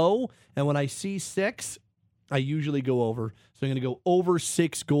set low, and when I see 6, I usually go over. So I'm going to go over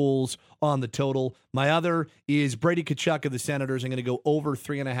 6 goals on the total. My other is Brady Tkachuk of the Senators. I'm going to go over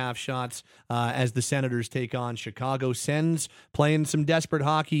 3.5 shots as the Senators take on Chicago. Sens playing some desperate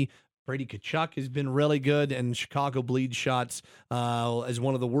hockey. Brady Tkachuk has been really good, and Chicago bleeds shots as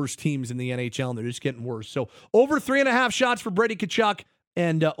one of the worst teams in the NHL, and they're just getting worse. So over 3.5 shots for Brady Tkachuk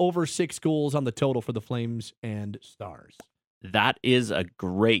and over 6 goals on the total for the Flames and Stars. That is a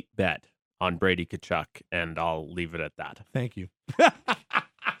great bet on Brady Tkachuk, and I'll leave it at that. Thank you.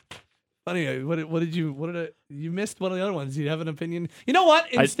 Funny, you missed one of the other ones. Do you have an opinion? You know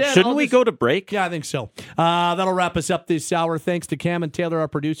what? Instead, shouldn't we go to break? Yeah, I think so. That'll wrap us up this hour. Thanks to Cam and Taylor, our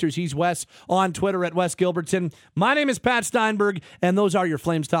producers. He's Wes on Twitter at Wes Gilbertson. My name is Pat Steinberg, and those are your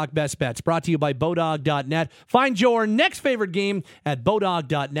Flames Talk Best Bets, brought to you by Bodog.net. Find your next favorite game at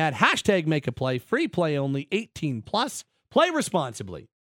Bodog.net. Hashtag make a play. Free play only. 18+. Play responsibly.